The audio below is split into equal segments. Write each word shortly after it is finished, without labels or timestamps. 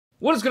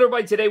What is good,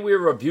 everybody? Today we are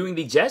reviewing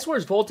the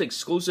Jazwares Vault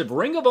exclusive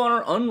Ring of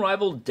Honor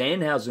Unrivaled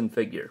Danhausen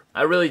figure.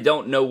 I really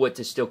don't know what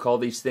to still call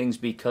these things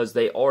because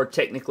they are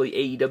technically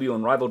AEW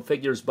Unrivaled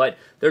figures, but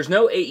there's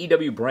no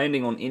AEW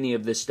branding on any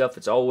of this stuff.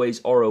 It's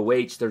always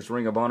ROH. There's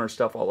Ring of Honor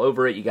stuff all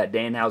over it. You got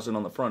Danhausen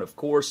on the front, of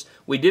course.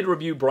 We did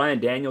review Bryan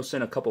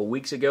Danielson a couple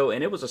weeks ago,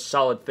 and it was a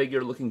solid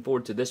figure. Looking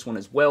forward to this one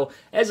as well.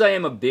 As I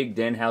am a big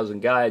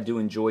Danhausen guy, I do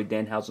enjoy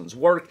Danhausen's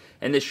work,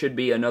 and this should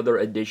be another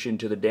addition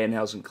to the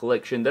Danhausen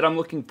collection that I'm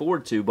looking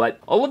forward to. But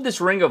all of this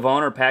Ring of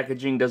Honor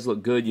packaging does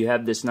look good. You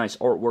have this nice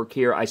artwork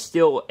here. I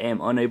still am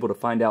unable to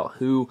find out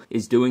who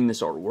is doing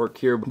this artwork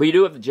here, but you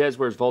do have the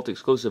Jazwares Vault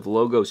exclusive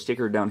logo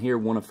sticker down here,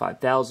 1 of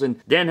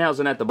 5,000.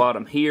 Danhausen at the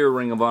bottom here,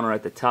 Ring of Honor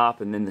at the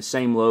top, and then the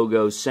same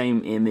logo,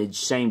 same image,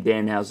 same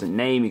Danhausen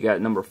name. You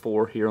got number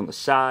 4 here on the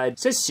side. It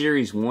says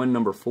Series 1,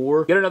 number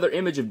 4. Get another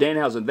image of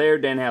Danhausen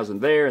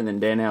there, and then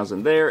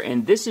Danhausen there,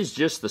 and this is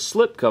just the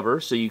slip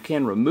cover, so you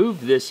can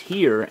remove this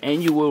here,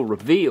 and you will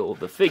reveal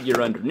the figure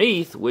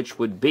underneath, which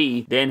would be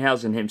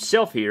Danhausen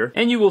himself here,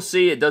 and you will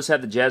see it does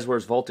have the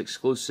Jazwares Vault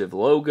exclusive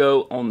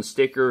logo on the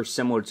sticker,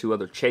 similar to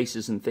other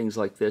chases and things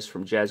like this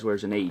from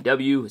Jazwares and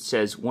AEW. It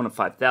says 1 of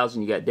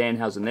 5,000. You got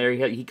Danhausen there.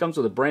 He comes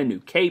with a brand new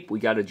cape.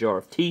 We got a jar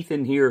of teeth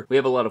in here. We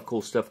have a lot of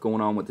cool stuff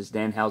going on with this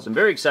Danhausen.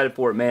 Very excited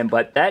for it, man,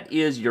 but that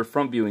is your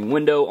front viewing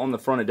window. On the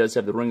front, it does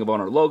have the Ring of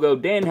Honor logo,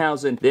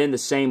 Danhausen, then the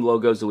same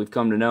logos that we've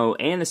come to know,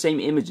 and the same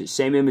images.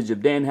 Same image of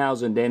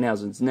Danhausen,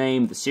 Danhausen's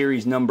name, the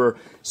series number,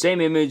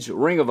 same image,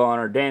 Ring of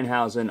Honor,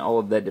 Danhausen, all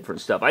of that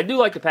different stuff. I do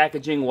like the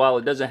packaging. While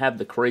it doesn't have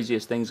the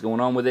craziest things going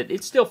on with it,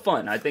 it's still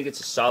fun. I think it's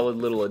a solid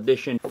little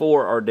addition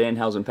for our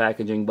Danhausen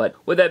packaging. But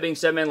with that being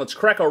said, man, let's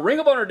crack our Ring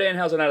of Honor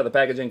Danhausen out of the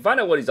packaging, find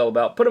out what he's all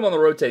about, put him on the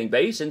rotating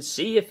base, and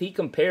see if he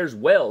compares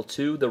well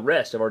to the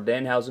rest of our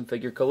Danhausen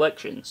figure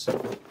collections.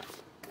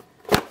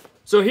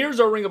 So here's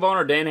our Ring of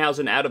Honor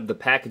Danhausen out of the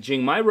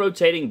packaging. My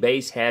rotating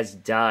base has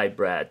died,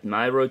 Brad.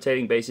 My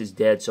rotating base is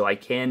dead, so I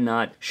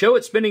cannot show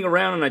it spinning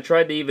around, and I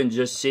tried to even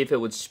just see if it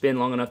would spin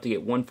long enough to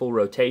get one full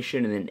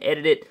rotation and then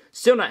edit it.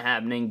 Still not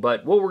happening,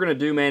 but what we're going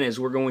to do, man, is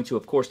we're going to,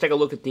 of course, take a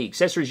look at the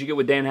accessories you get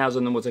with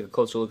Danhausen, then we'll take a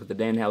closer look at the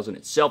Danhausen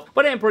itself.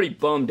 But I am pretty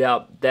bummed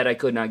out that I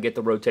could not get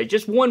the rotate.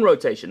 Just one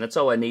rotation, that's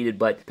all I needed,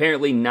 but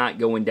apparently not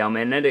going down,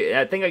 man. And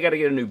I think I got to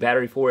get a new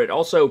battery for it.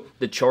 Also,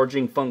 the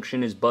charging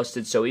function is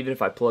busted, so even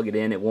if I plug it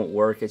in, it won't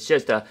work. It's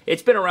just,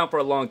 it's been around for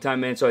a long time,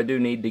 man, so I do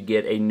need to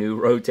get a new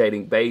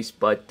rotating base,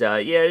 but yeah,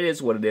 it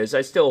is what it is.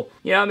 I still,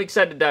 I'm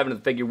excited to dive into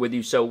the figure with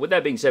you, so with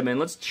that being said, man,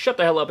 let's shut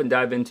the hell up and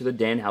dive into the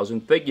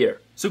Danhausen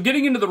figure. So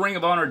getting into the Ring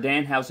of Honor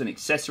Danhausen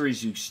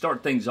accessories, you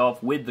start things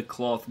off with the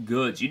cloth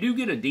goods. You do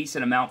get a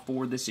decent amount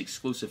for this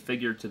exclusive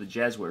figure to the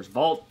Jazwares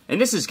Vault,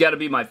 and this has got to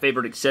be my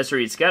favorite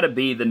accessory. It's got to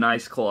be the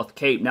nice cloth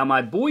cape. Now,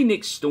 my boy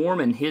Nick Storm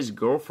and his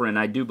girlfriend,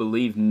 I do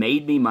believe,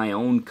 made me my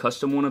own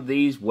custom one of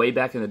these way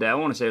back in the day. I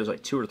want to say it was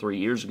like 2 or 3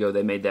 years ago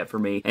they made that for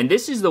me, and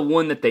this is the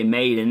one that they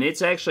made, and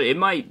it's actually, it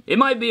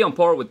might be on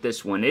par with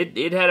this one.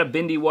 It had a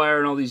bendy wire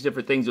and all these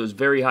different things. It was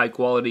very high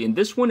quality, and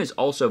this one is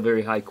also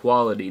very high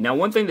quality. Now,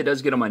 one thing that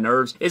does get on my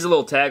nerves is a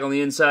little tag on the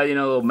inside, a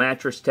little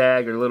mattress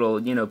tag or a little,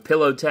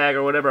 pillow tag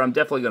or whatever. I'm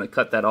definitely going to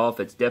cut that off.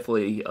 It's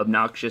definitely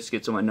obnoxious,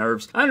 gets on my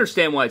nerves. I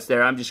understand why it's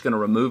there. I'm just going to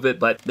remove it,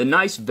 but the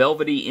nice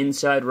velvety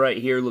inside right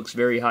here looks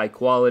very high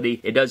quality.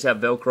 It does have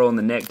Velcro on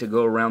the neck to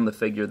go around the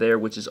figure there,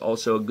 which is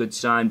also a good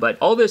sign, but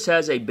all this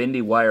has a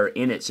bendy wire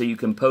in it, so you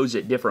can pose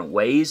it different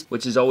ways,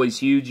 which is always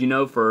huge,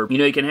 for,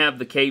 you can have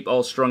the cape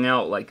all strung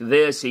out like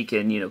this. He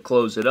can,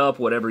 close it up,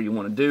 whatever you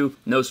want to do.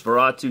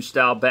 Nosferatu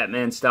style,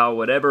 Batman style,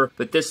 whatever,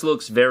 but this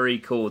looks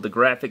very cool. The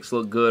graphics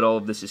look good. All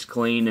of this is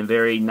clean and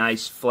very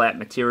nice flat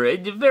material.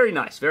 Very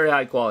nice, very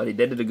high quality.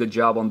 They did a good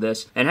job on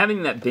this, and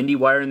having that bendy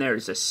wire in there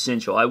is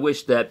essential. I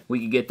wish that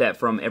we could get that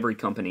from every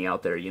company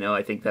out there.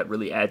 I think that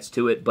really adds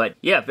to it, but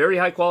yeah, very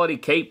high quality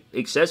cape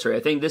accessory.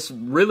 I think this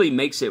really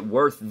makes it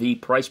worth the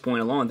price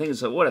point alone. I think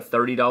it's what, a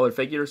 $30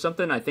 figure or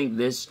something. I think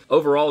this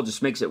overall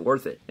just makes it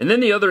worth it. And then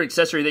the other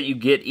accessory that you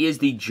get is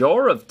the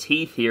jar of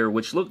teeth here,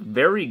 which look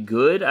very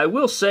good. I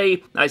will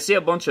say I see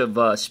a bunch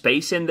of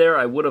space in there.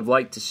 I would have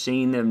liked to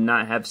seen them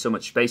not have so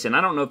much space, and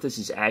I don't know if this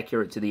is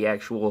accurate to the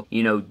actual,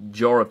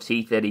 jar of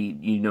teeth that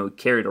he,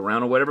 carried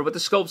around or whatever, but the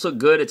sculpts look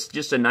good. It's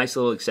just a nice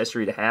little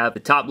accessory to have. The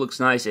top looks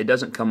nice. It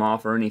doesn't come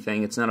off or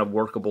anything. It's not a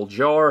workable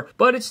jar,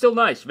 but it's still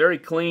nice. Very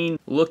clean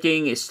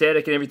looking,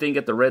 aesthetic and everything.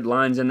 Got the red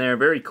lines in there.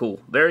 Very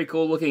cool. Very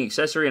cool looking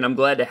accessory, and I'm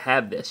glad to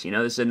have this.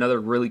 This is another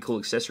really cool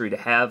accessory to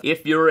have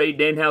if you're a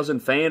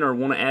Danhausen fan or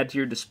want to add to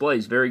your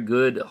displays. Very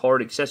good,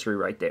 hard accessory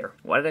right there.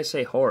 Why did I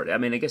say hard? I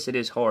mean, I guess it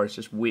is hard. It's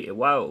just weird.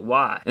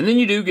 Why? And then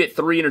you do get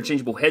 3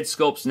 interchangeable head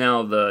sculpts.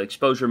 Now, the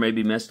exposure may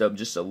be messed up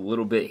just a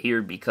little bit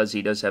here because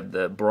he does have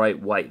the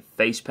bright white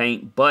face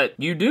paint, but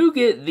you do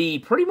get the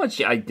pretty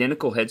much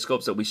identical head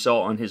sculpts that we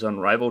saw on his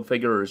Unrivaled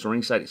figure or his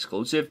ringside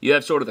exclusive. You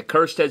have sort of the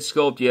cursed head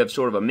sculpt, you have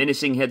sort of a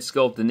menacing head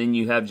sculpt, and then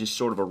you have just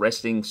sort of a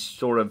resting,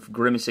 sort of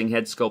grimacing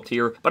head sculpt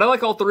here. But I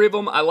like all 3 of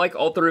them. I like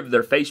all 3 of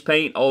their face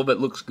paint. All of it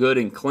looks good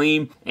and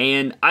clean,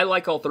 and I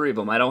like all 3 of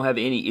them. I don't have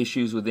any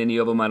issues with any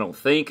of them, I don't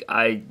think.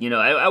 I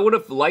would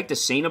have liked to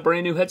seen a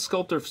brand new head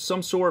sculpt of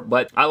some sort,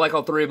 but I like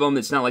all three of them.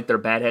 It's not like they're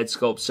bad head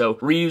sculpts, so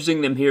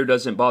reusing them here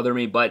doesn't bother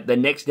me, but the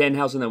next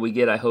Danhausen that we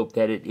get, I hope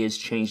that it is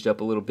changed up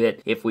a little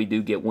bit if we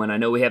do get one. I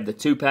know we have the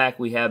 2-pack,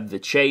 we have the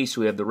Chase,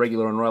 we have the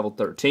regular Unrivaled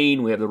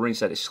 13, we have the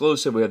ringside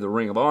exclusive, we have the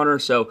Ring of Honor,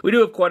 so we do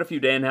have quite a few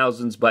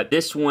Danhausens, but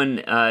this one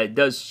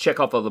does check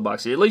off all the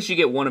boxes. At least you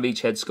get one of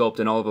each head sculpt,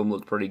 and all of them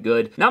look pretty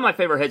good. Not my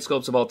favorite head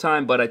sculpts of all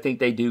time, but I think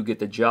they do get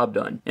the job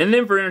done. And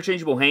then for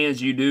interchangeable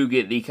hands, you do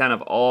get the kind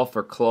of off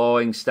or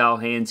clawing style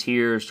hands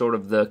here, sort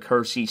of the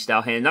cursey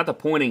style hand. Not the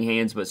pointing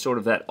hands, but sort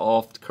of that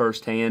off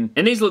cursed hand.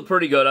 And these look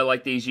pretty good. I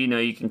like these. You know,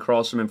 you can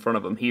cross them in front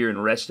of him here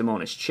and rest him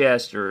on his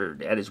chest or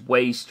at his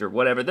waist or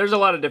whatever. There's a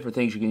lot of different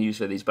things you can use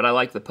for these, but I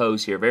like the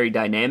pose here. Very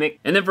dynamic.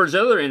 And then for his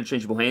other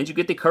interchangeable hands, you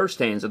get the cursed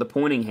hands or the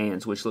pointing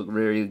hands, which look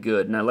really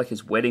good. And I like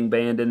his wedding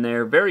band in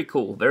there. Very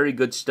cool. Very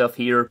good stuff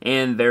here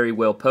and very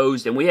well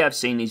posed. And we have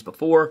seen these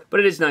before, but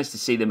it is nice to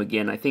see them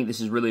again. I think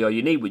this is really all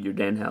you need with your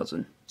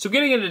Danhausen. So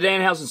getting into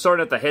Danhausen,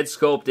 starting at the head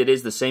sculpt, it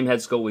is the same head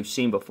sculpt we've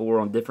seen before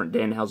on different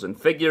Danhausen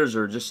figures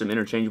or just some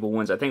interchangeable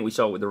ones. I think we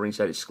saw it with the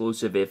ringside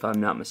exclusive if I'm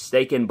not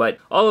mistaken, but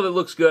all of it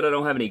looks good. I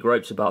don't have any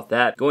gripes about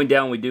that. Going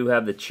down, we do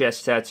have the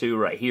chest tattoo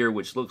right here,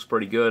 which looks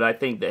pretty good. I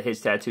think that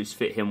his tattoos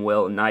fit him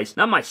well and nice.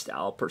 Not my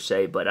style per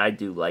se, but I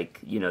do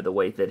like, you know, the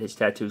way that his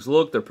tattoos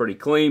look. They're pretty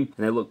clean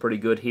and they look pretty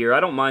good here.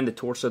 I don't mind the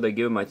torso they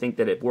give him. I think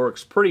that it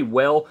works pretty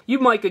well. You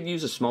might could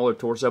use a smaller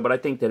torso, but I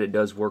think that it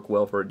does work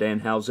well for a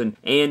Danhausen.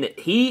 And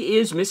he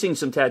is missing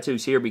some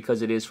tattoos here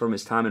because it is from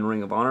his time in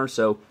Ring of Honor,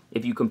 so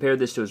if you compare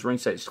this to his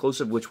ringside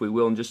exclusive, which we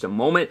will in just a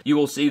moment, you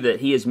will see that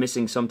he is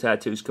missing some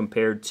tattoos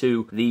compared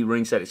to the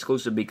ringside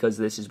exclusive because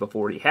this is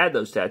before he had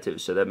those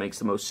tattoos, so that makes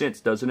the most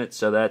sense, doesn't it?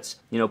 So that's,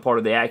 you know, part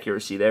of the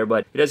accuracy there,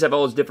 but he does have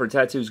all his different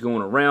tattoos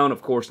going around.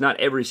 Of course, not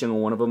every single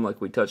one of them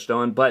like we touched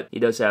on, but he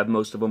does have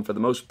most of them for the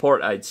most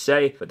part, I'd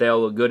say, but they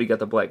all look good. He got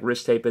the black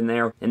wrist tape in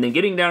there, and then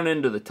getting down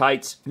into the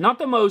tights, not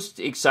the most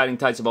exciting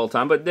tights of all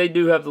time, but they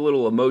do have the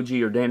little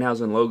emoji or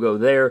Danhausen logo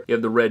there. You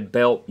have the red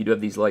belt. You do have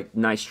these like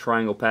nice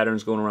triangle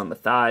patterns going around the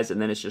thighs,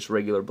 and then it's just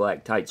regular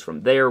black tights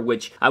from there,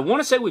 which I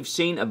want to say we've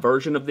seen a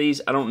version of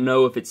these. I don't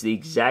know if it's the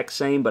exact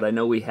same, but I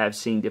know we have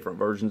seen different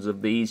versions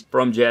of these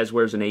from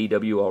Jazwares and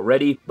AEW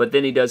already. But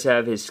then he does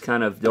have his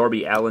kind of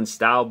Darby Allin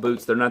style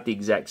boots. They're not the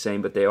exact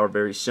same, but they are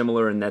very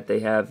similar in that they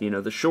have, you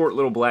know, the short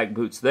little black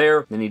boots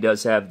there. Then he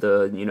does have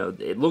the, you know,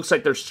 it looks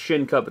like there's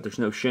shin cut, but there's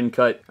no shin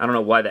cut. I don't know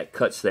why that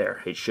cut's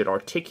there. It should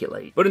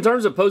articulate. But in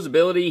terms of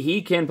posability,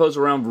 he can pose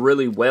around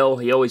really well.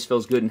 He always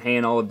feels good in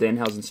hand. All of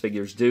Danhausen's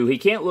figures do. He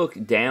can't look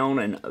down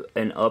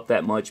and up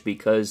that much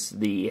because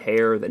the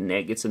hair, the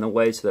neck gets in the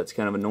way, so that's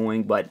kind of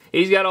annoying, but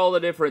he's got all the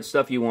different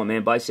stuff you want,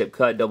 man. Bicep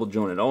cut, double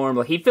jointed arm.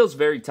 Like, he feels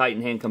very tight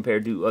in hand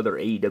compared to other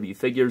AEW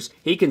figures.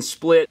 He can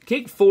split.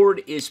 Kick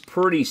forward is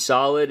pretty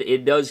solid.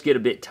 It does get a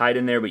bit tight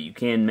in there, but you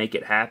can make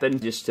it happen.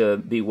 Just to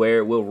beware,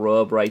 it will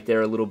rub right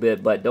there a little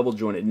bit, but double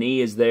jointed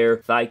knee is there.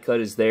 Thigh cut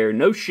is there.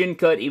 No shin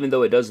cut, even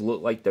though it does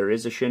look like there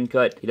is a shin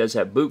cut. He does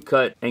have boot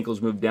cut.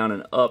 Ankles move down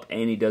and up,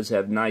 and he does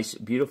have nice,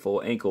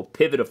 beautiful ankle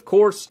pivot, of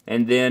course,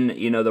 and then,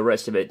 you know, the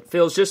rest of it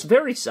feels just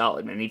very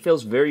solid, man. He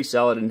feels very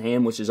solid in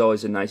hand, which is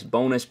always a nice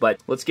bonus, but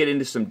let's get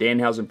into some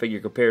Danhausen figure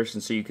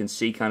comparisons so you can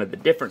see kind of the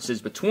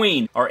differences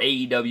between our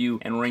AEW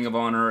and Ring of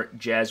Honor,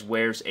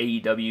 Jazwares,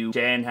 AEW,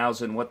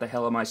 Danhausen, what the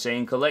hell am I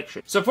saying,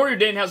 collection. So for your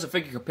Danhausen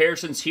figure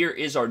comparisons, here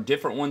is our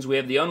different ones. We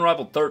have the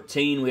Unrivaled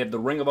 13, we have the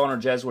Ring of Honor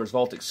Jazwares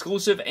Vault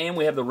exclusive, and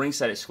we have the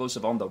ringside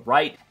exclusive on the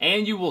right,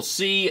 and you will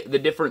see the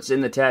difference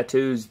in the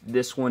tattoos.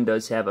 This one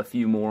does have a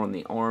few more on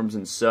the arms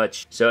and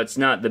such, so it's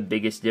not the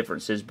biggest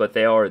differences, but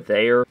they are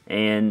there.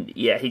 And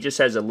yeah, he just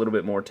has a little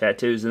bit more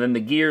tattoos. And then the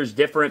gear is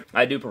different.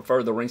 I do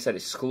prefer the ringside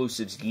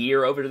exclusives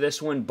gear over to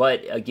this one,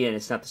 but again,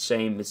 it's not the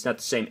same. It's not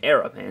the same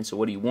era, man. So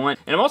what do you want?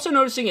 And I'm also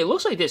noticing it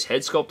looks like this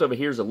head sculpt over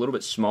here is a little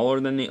bit smaller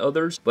than the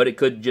others, but it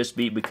could just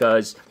be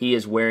because he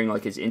is wearing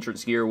like his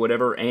entrance gear or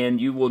whatever.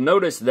 And you will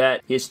notice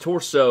that his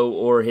torso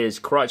or his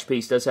crotch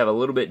piece does have a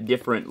little bit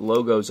different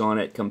logos on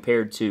it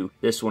compared to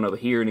this one over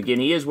here. And again,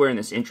 he is wearing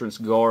this entrance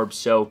garb,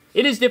 so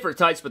it is different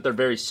tights, but they're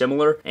very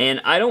similar.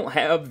 And I don't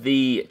have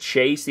the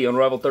Chase, the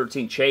Unrivaled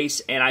 13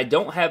 Chase, and I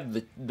don't have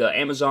the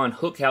Amazon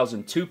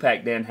Hookhausen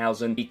 2-pack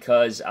Danhausen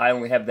because I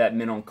only have that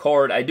mint on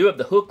card. I do have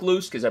the hook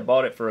loose because I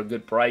bought it for a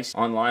good price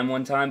online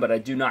one time, but I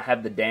do not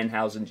have the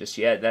Danhausen just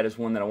yet. That is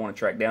one that I want to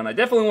track down. I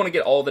definitely want to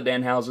get all the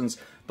Danhausens,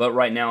 but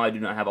right now I do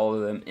not have all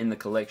of them in the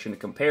collection to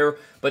compare,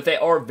 but they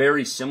are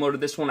very similar to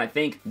this one. I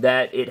think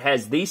that it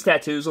has these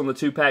tattoos on the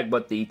 2-pack,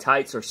 but the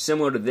tights are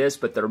similar to this,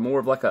 but they're more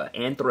of like a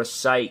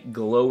anthracite,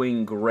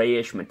 glowing,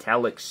 grayish,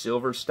 metallic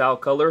silver style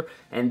color,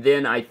 and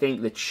then I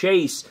think the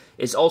Chase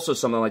is also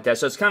something like that,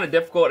 so it's kind of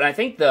difficult, and I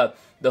think the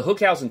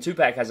Hookhausen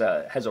 2-pack has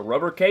a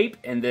rubber cape,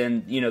 and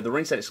then, you know, the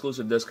ringside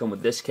exclusive does come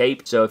with this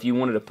cape, so if you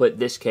wanted to put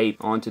this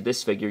cape onto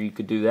this figure, you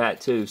could do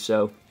that too,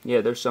 so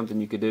yeah, there's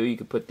something you could do. You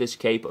could put this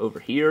cape over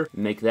here,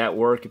 make that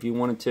work if you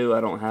wanted to. I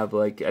don't have,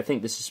 like, I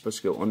think this is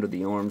supposed to go under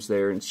the arms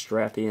there and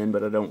strap in,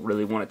 but I don't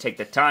really want to take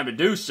the time to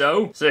do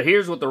so. So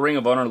here's what the Ring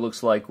of Honor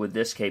looks like with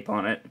this cape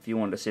on it, if you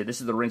wanted to see it.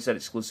 This is the ringside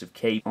exclusive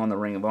cape on the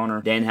Ring of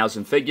Honor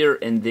Danhausen figure,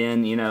 and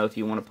then, you know, if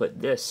you want to put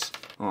this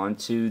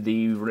onto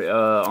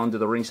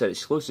the ringside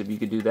exclusive. You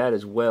could do that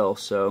as well.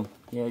 So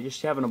yeah,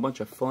 just having a bunch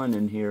of fun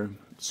in here,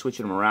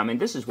 switching them around. I mean,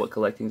 this is what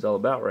collecting's all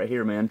about right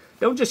here, man.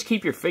 Don't just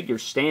keep your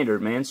figures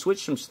standard, man.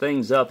 Switch some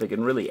things up. It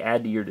can really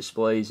add to your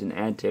displays and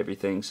add to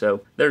everything.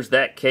 So there's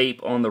that cape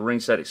on the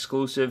ringside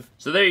exclusive.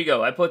 So there you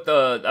go. I put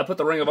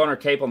the Ring of Honor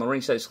cape on the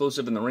ringside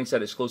exclusive and the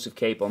ringside exclusive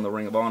cape on the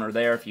Ring of Honor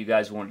there if you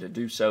guys wanted to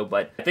do so.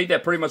 But I think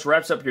that pretty much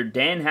wraps up your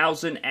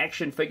Danhausen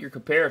action figure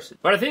comparison.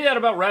 But I think that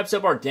about wraps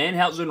up our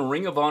Danhausen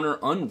Ring of Honor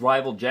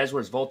Unrivaled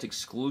Jazwares Vault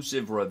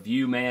exclusive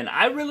review, man.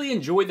 I really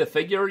enjoy the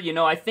figure. You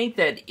know, I think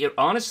that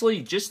honestly,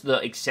 just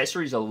the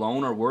accessories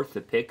alone are worth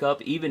the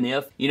pickup, even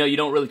if, you know, you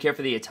don't really care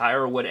for the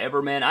attire or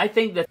whatever, man. I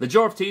think that the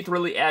jar of teeth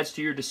really adds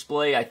to your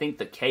display. I think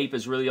the cape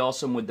is really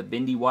awesome with the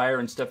bendy wire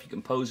and stuff. You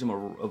can pose them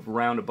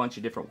around a bunch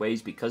of different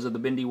ways because of the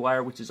bendy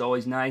wire, which is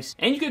always nice.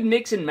 And you could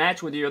mix and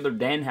match with your other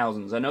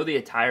Danhausens. I know the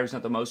attire is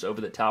not the most over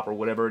the top or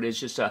whatever. It is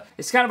just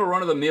it's kind of a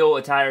run-of-the-mill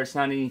attire. It's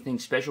not anything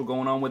special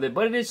going on with it,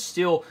 but it is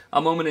still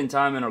a moment in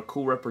time and a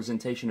cool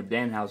representation of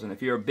Danhausen.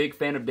 If you're a big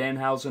fan of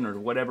Danhausen or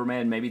whatever,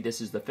 man, maybe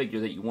this is the figure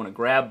that you want to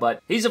grab.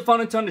 But he's a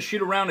fun ton to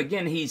shoot around.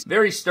 Again, he's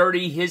very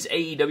sturdy. His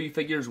AEW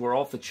figures were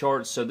off the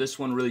charts, so this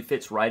one really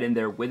fits right in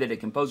there with it. It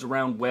can pose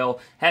around well,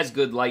 has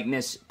good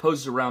lightness,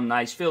 poses around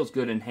nice, feels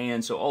good in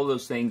hand, so all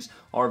those things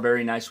are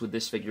very nice with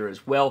this figure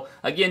as well.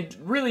 Again,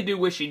 really do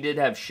wish he did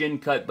have shin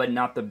cut, but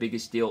not the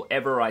biggest deal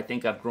ever. I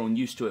think I've grown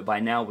used to it by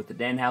now with the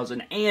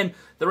Danhausen, and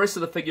the rest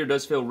of the figure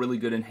does feel really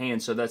good in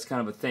hand, so that's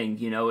kind of a thing.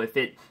 You know, if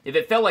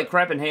it felt like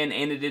crap in hand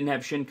and it didn't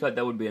have shin cut,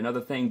 that would be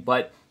another thing,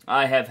 but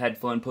I have had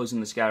fun posing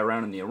this guy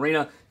around in the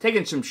arena,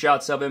 taking some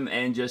shots of him,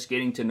 and just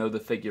getting to know the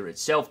figure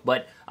itself.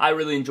 But I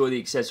really enjoy the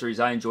accessories.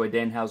 I enjoy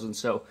Danhausen,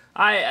 so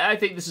I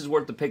think this is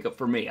worth the pickup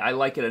for me. I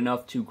like it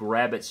enough to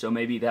grab it, so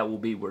maybe that will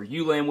be where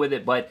you land with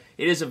it. But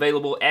it is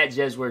available at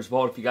Jazwares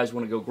Vault. If you guys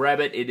want to go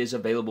grab it, it is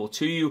available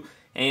to you.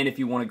 And if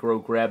you want to go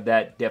grab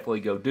that,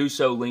 definitely go do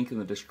so. Link in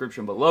the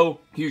description below.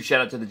 Huge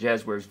shout out to the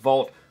Jazwares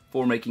Vault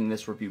for making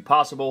this review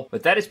possible.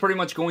 But that is pretty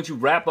much going to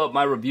wrap up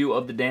my review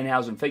of the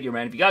Danhausen figure,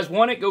 man. If you guys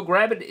want it, go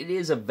grab it. It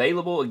is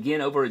available,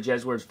 again, over at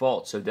Jazwares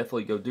Vault, so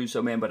definitely go do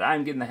so, man. But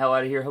I'm getting the hell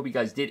out of here. Hope you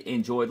guys did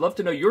enjoy. I'd love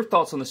to know your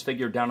thoughts on this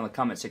figure down in the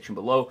comment section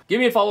below. Give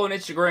me a follow on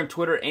Instagram,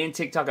 Twitter, and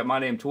TikTok at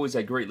MyDamnToys.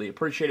 I greatly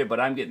appreciate it, but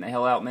I'm getting the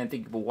hell out, man.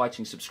 Thank you for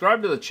watching.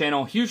 Subscribe to the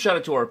channel. Huge shout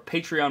out to our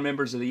Patreon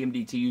members of the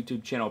MDT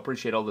YouTube channel.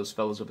 Appreciate all those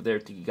fellas over there.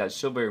 Thank you guys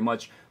so very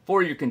much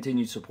for your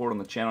continued support on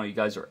the channel. You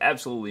guys are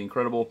absolutely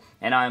incredible,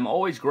 and I'm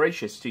always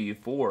gracious to you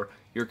for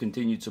your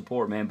continued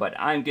support, man. But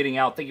I'm getting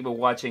out. Thank you for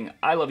watching.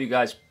 I love you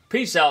guys.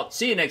 Peace out.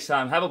 See you next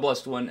time. Have a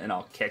blessed one, and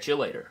I'll catch you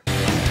later.